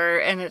popular,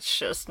 and it's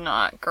just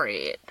not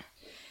great.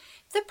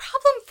 The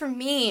problem for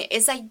me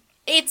is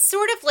it's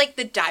sort of like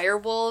the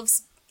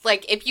direwolves.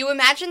 Like, if you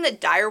imagine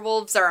that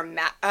direwolves are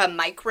a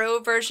micro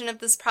version of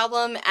this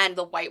problem and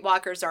the White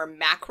Walkers are a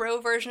macro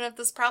version of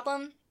this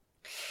problem,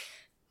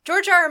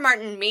 George R.R.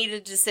 Martin made a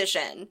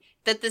decision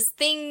that this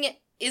thing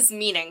is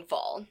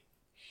meaningful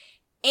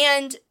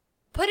and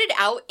put it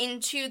out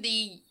into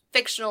the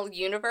fictional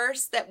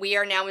universe that we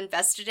are now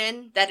invested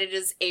in, that it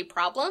is a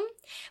problem,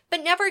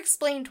 but never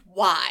explained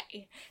why.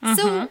 Mm-hmm.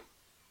 So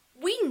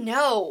we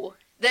know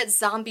that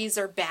zombies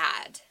are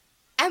bad.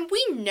 And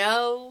we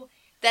know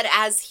that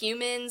as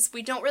humans,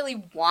 we don't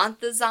really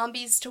want the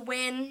zombies to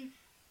win.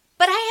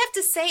 But I have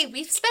to say,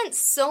 we've spent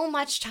so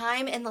much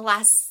time in the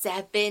last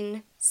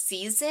 7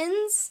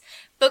 seasons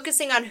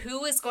focusing on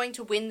who is going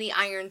to win the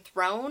Iron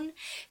Throne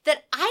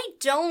that I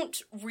don't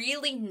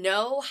really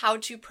know how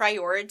to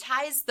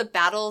prioritize the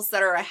battles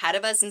that are ahead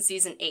of us in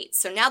season 8.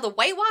 So now the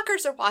White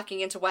Walkers are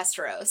walking into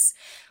Westeros.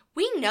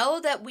 We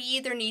know that we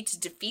either need to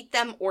defeat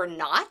them or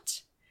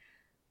not.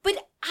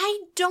 But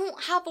I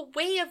don't have a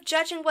way of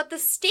judging what the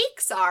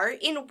stakes are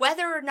in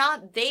whether or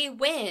not they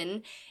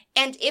win,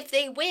 and if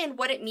they win,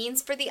 what it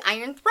means for the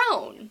Iron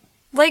Throne.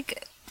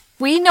 Like,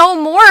 we know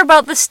more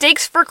about the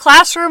stakes for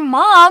Classroom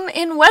Mom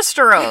in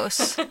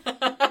Westeros.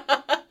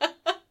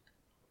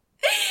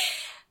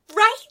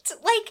 Right?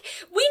 Like,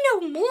 we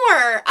know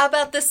more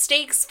about the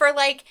stakes for,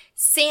 like,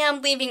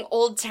 Sam leaving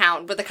Old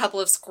Town with a couple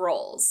of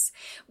scrolls.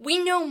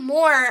 We know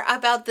more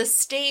about the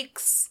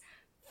stakes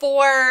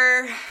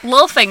for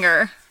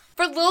Littlefinger.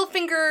 For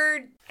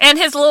Littlefinger. And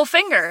his little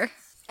finger.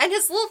 And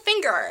his little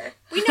finger.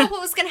 We know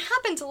what was going to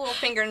happen to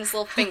Littlefinger and his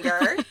little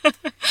finger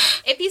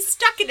if he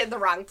stuck it in the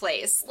wrong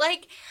place.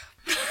 Like,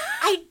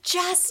 I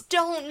just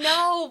don't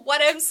know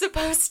what I'm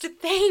supposed to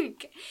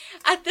think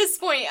at this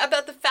point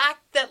about the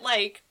fact that,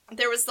 like,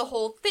 there was the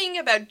whole thing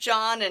about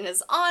Jon and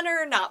his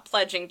honor not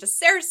pledging to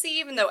Cersei,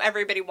 even though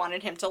everybody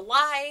wanted him to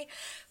lie,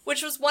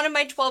 which was one of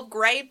my 12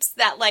 gripes,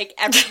 that, like,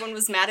 everyone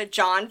was mad at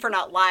Jon for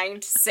not lying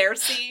to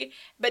Cersei,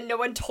 but no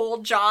one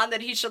told Jon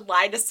that he should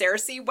lie to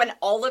Cersei when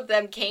all of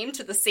them came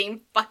to the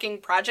same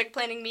fucking project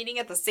planning meeting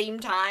at the same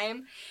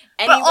time.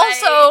 Anyway, but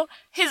also,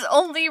 his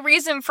only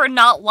reason for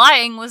not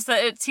lying was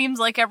that it seems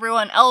like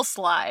everyone else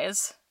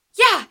lies.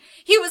 Yeah,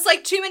 he was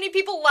like, too many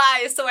people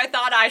lie, so I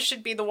thought I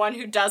should be the one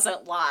who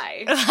doesn't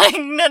lie. Like,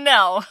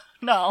 no.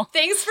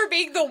 Thanks for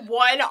being the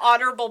one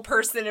honorable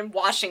person in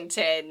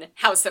Washington,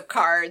 House of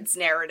Cards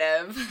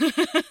narrative.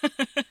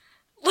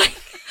 Like,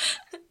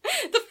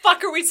 the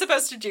fuck are we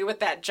supposed to do with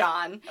that,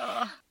 Jon?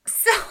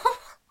 So,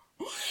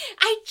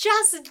 I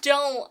just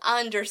don't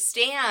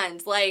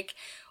understand, like,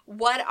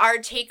 what our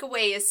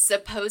takeaway is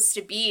supposed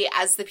to be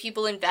as the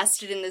people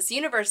invested in this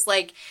universe.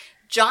 Like,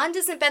 Jon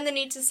doesn't bend the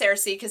knee to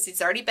Cersei because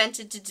he's already bent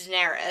it to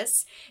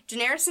Daenerys.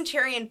 Daenerys and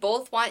Tyrion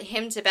both want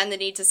him to bend the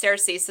knee to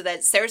Cersei so that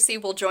Cersei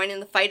will join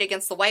in the fight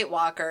against the White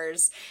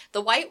Walkers.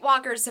 The White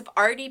Walkers have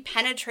already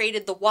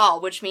penetrated the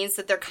wall, which means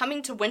that they're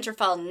coming to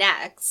Winterfell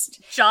next.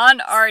 Jon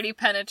already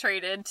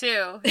penetrated,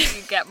 too.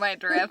 You get my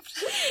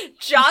drift.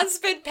 Jon's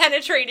been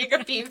penetrating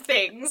a few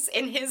things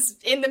in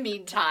the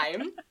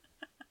meantime.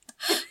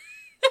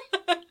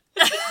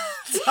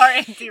 Sorry,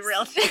 I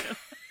derailed you.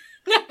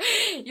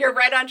 You're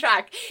right on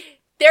track.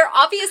 They're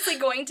obviously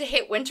going to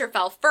hit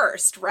Winterfell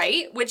first,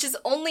 right? Which is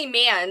only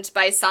manned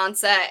by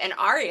Sansa and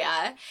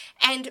Arya.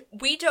 And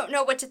we don't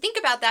know what to think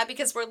about that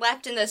because we're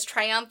left in this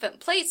triumphant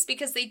place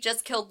because they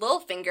just killed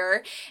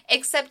Littlefinger.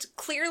 Except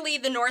clearly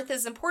the North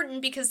is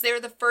important because they're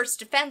the first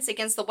defense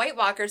against the White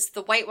Walkers.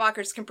 So the White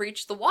Walkers can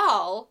breach the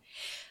wall.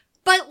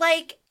 But,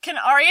 like... Can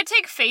Arya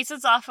take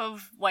faces off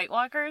of White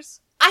Walkers?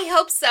 I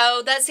hope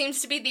so. That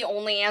seems to be the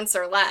only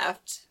answer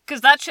left.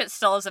 Because that shit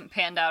still hasn't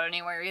panned out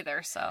anywhere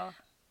either, so...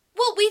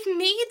 Well, we've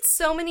made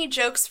so many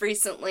jokes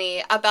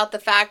recently about the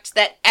fact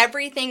that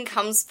everything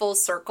comes full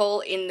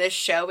circle in this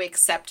show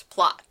except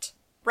plot,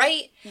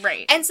 right?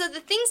 Right. And so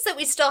the things that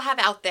we still have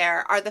out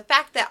there are the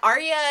fact that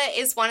Arya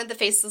is one of the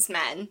Faceless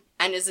Men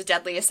and is a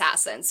deadly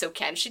assassin. So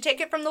can she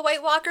take it from the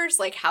White Walkers?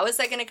 Like, how is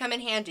that going to come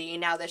in handy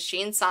now that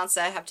she and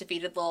Sansa have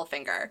defeated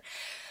Littlefinger?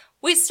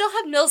 We still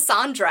have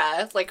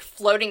Melisandre, like,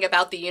 floating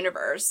about the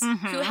universe,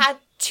 who had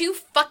 2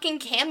 fucking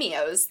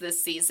cameos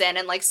this season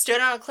and, like, stood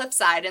on a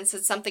cliffside and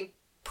said something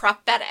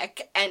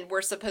prophetic, and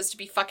we're supposed to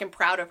be fucking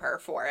proud of her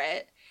for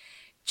it.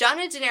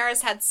 Jon and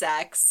Daenerys had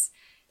sex.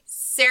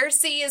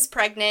 Cersei is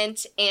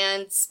pregnant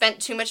and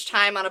spent too much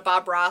time on a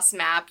Bob Ross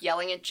map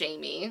yelling at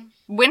Jaime.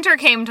 Winter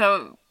came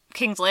to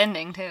King's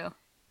Landing, too.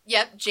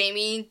 Yep,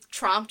 Jaime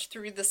tromped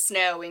through the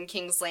snow in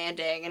King's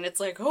Landing, and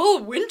it's like,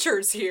 oh,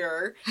 winter's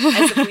here.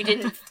 As if we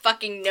didn't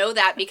fucking know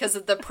that because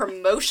of the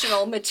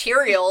promotional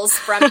materials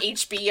from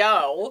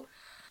HBO.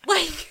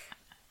 Like...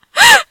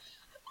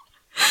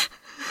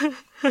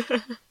 I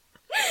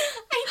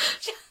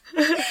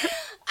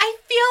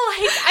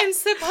feel like I'm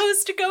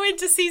supposed to go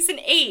into season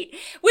 8,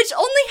 which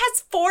only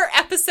has 4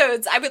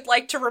 episodes, I would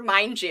like to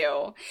remind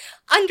you.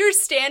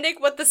 Understanding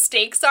what the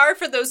stakes are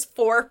for those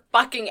 4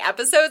 fucking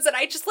episodes, and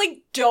I just,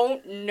 like,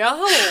 don't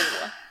know.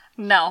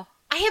 No.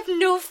 I have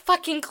no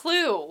fucking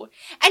clue.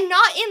 And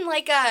not in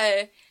like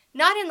a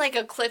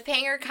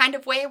cliffhanger kind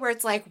of way where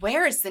it's like,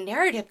 where is the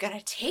narrative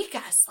gonna take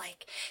us?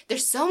 Like,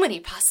 there's so many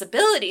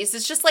possibilities.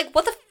 It's just like,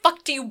 what the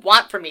fuck do you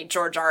want from me,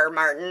 George R. R.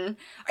 Martin?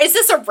 Is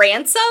this a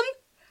ransom?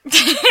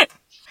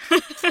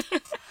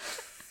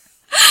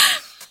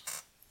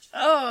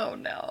 Oh,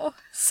 no.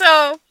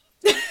 So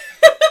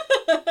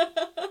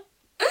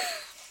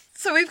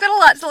we've got a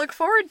lot to look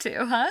forward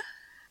to, huh?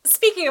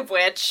 Speaking of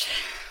which,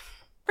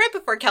 right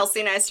before Kelsey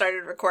and I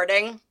started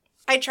recording,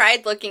 I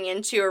tried looking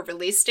into a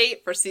release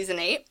date for season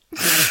 8.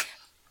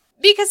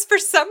 Because for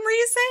some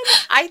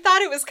reason, I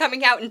thought it was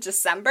coming out in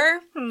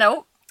December.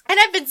 Nope. And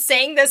I've been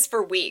saying this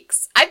for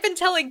weeks. I've been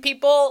telling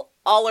people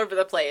all over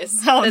the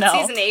place that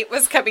season 8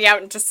 was coming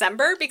out in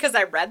December because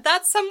I read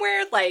that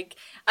somewhere like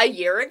a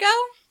year ago.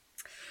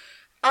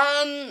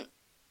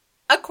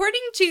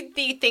 According to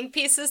the think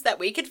pieces that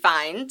we could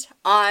find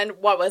on,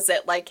 what was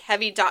it, like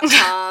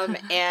heavy.com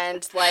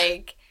and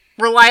like...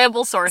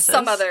 reliable sources.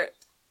 Some other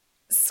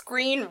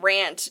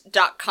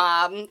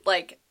screenrant.com,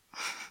 like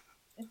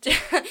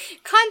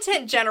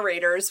content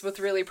generators with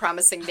really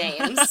promising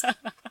names.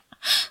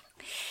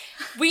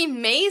 We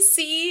may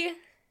see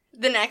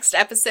the next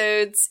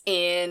episodes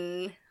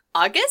in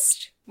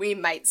August. We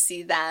might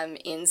see them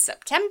in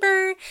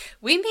September.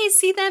 We may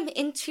see them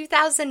in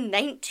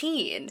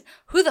 2019.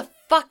 Who the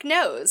fuck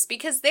knows?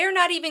 Because they're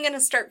not even going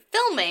to start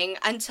filming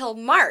until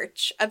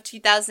March of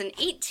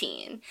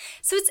 2018.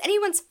 So it's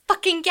anyone's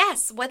fucking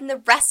guess when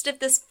the rest of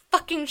this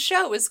fucking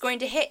show is going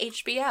to hit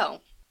HBO.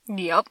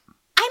 Yep.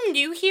 I'm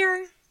new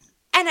here,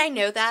 and I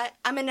know that.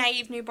 I'm a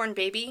naive newborn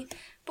baby.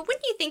 But But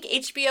wouldn't you think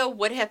HBO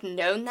would have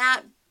known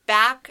that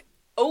back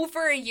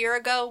over a year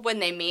ago when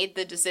they made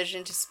the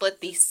decision to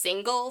split the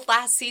single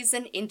last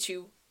season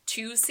into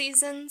 2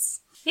 seasons?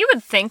 You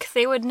would think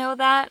they would know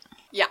that.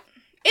 Yeah,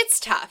 it's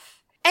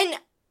tough. And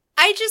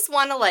I just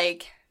want to,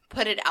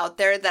 put it out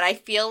there that I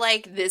feel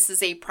like this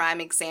is a prime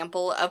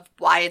example of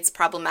why it's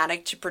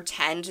problematic to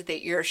pretend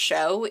that your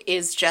show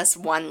is just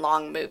one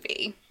long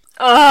movie.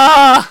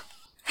 Ugh!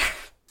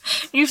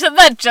 You said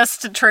that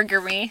just to trigger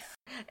me.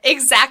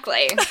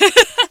 Exactly.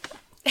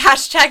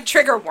 Hashtag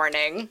trigger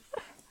warning.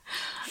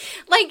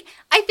 I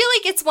feel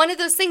like it's one of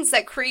those things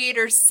that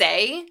creators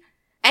say,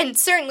 and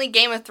certainly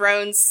Game of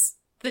Thrones,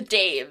 the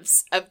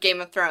Daves of Game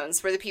of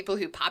Thrones were the people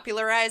who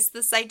popularized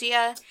this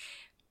idea.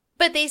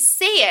 But they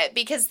say it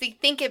because they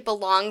think it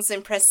belongs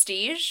in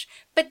prestige.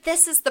 But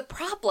this is the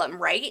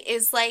problem, right?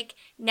 Is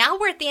now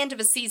we're at the end of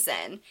a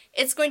season.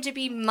 It's going to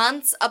be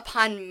months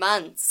upon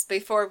months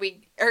or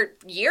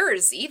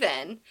years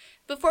even,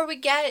 before we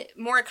get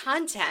more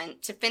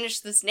content to finish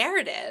this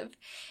narrative.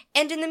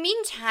 And in the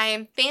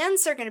meantime,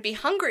 fans are going to be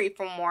hungry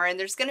for more, and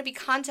there's going to be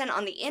content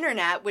on the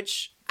internet,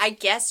 which I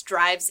guess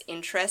drives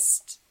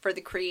interest for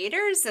the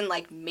creators, and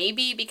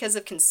maybe because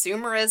of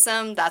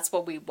consumerism, that's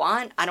what we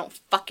want. I don't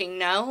fucking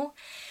know.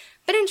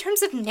 But in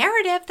terms of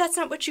narrative, that's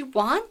not what you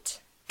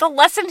want. The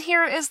lesson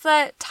here is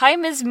that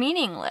time is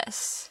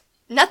meaningless.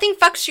 Nothing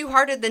fucks you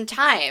harder than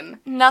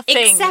time. Nothing.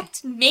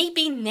 Except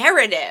maybe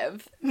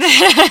narrative.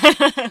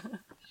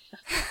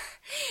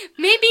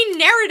 Maybe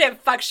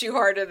narrative fucks you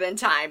harder than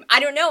time. I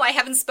don't know. I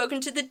haven't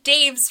spoken to the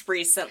Daves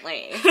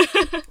recently.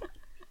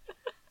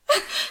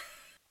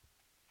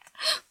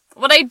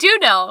 What I do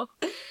know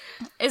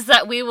is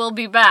that we will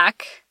be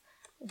back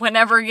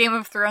whenever Game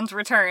of Thrones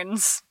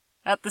returns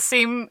at the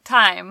same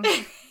time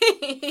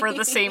for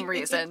the same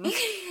reason.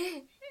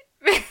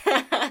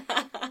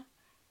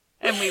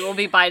 And we will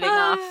be binding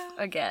off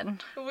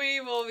again.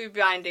 We will be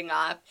binding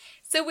off.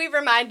 So we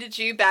reminded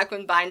you back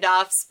when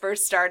bind-offs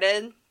first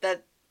started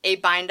that a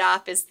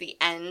bind-off is the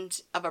end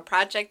of a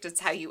project.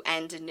 It's how you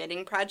end a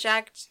knitting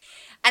project.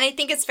 And I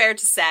think it's fair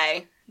to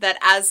say that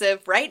as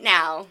of right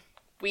now,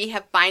 we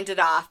have binded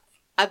off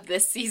of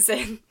this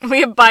season.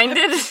 We have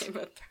binded? Game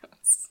of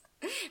Thrones.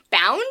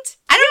 Bound?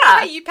 I don't know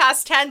how you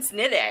past tense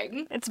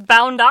knitting. It's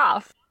bound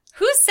off.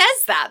 Who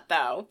says that,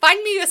 though?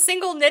 Find me a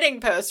single knitting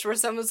post where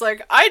someone's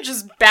like, I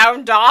just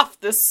bound off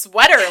the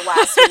sweater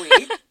last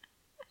week.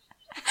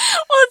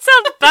 Well, it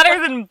sounds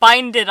better than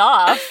bind it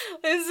off.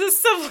 Is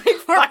this some,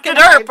 fucking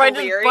I just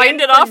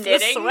bind it off the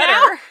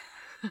sweater.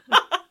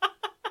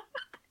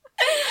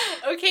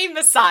 Okay,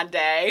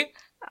 Missandei.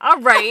 All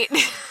right.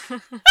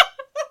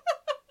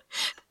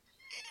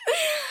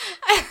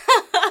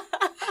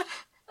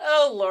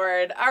 Oh,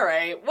 Lord. All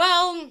right.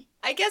 Well,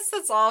 I guess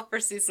that's all for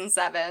season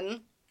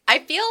 7. I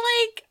feel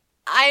like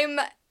I'm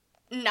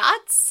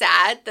not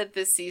sad that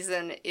this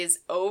season is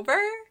over,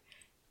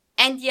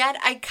 and yet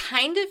I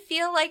kind of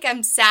feel like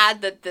I'm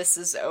sad that this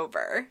is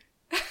over.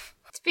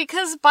 It's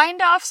because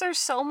bind-offs are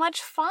so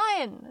much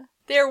fun.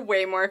 They're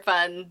way more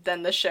fun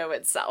than the show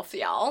itself,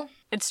 y'all.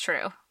 It's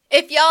true.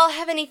 If y'all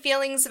have any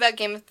feelings about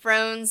Game of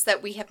Thrones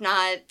that we have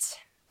not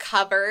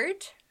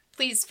covered,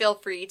 please feel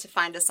free to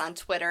find us on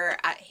Twitter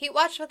at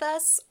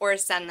HateWatchWithUs or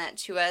send that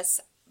to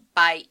us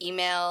by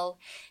email,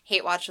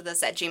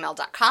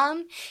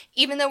 hatewatchwithus@gmail.com.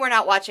 Even though we're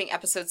not watching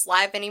episodes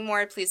live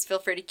anymore, please feel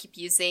free to keep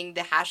using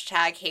the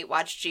hashtag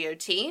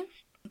HateWatchGOT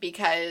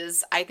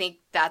because I think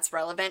that's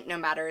relevant no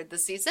matter the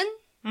season.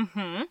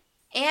 Mm-hmm.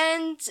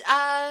 And,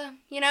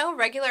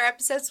 regular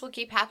episodes will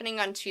keep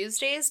happening on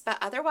Tuesdays, but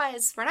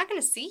otherwise, we're not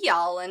going to see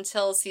y'all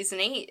until season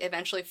 8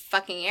 eventually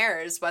fucking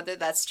airs, whether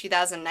that's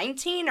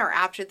 2019 or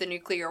after the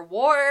nuclear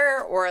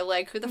war, or,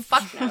 who the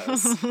fuck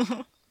knows?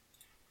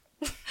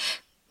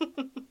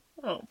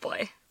 Oh,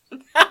 boy.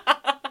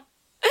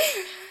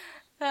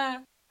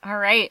 All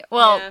right.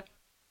 Well, yeah.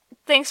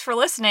 Thanks for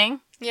listening.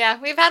 Yeah,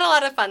 we've had a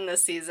lot of fun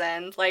this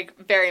season.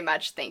 Very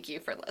much thank you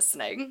for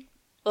listening.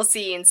 We'll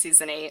see you in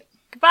season 8.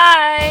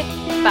 Goodbye.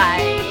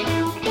 Bye.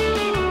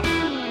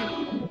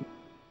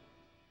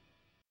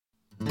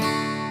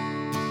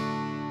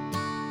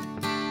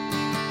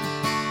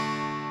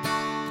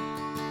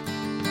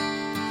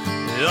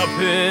 Up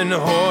in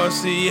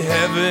horsey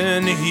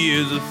heaven,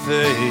 here's a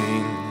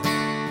thing.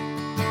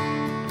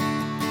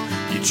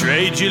 You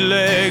trade your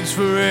legs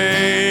for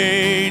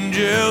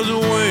angels'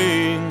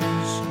 wings.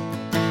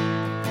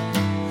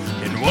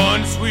 And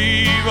once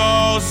we've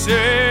all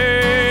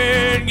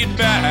said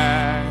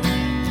goodbye,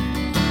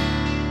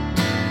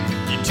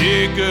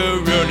 take a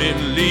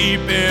running leap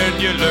and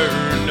you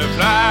learn to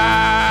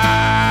fly.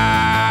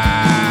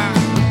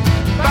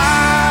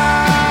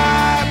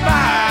 Bye,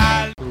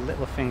 bye.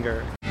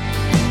 Littlefinger.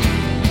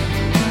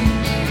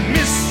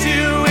 Miss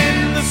you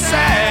in the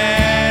satisfaction.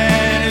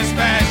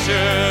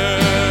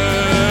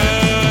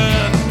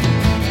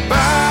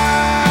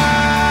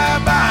 Bye,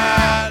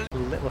 bye.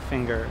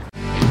 Littlefinger.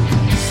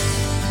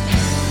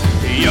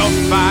 You're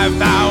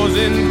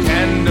 5,000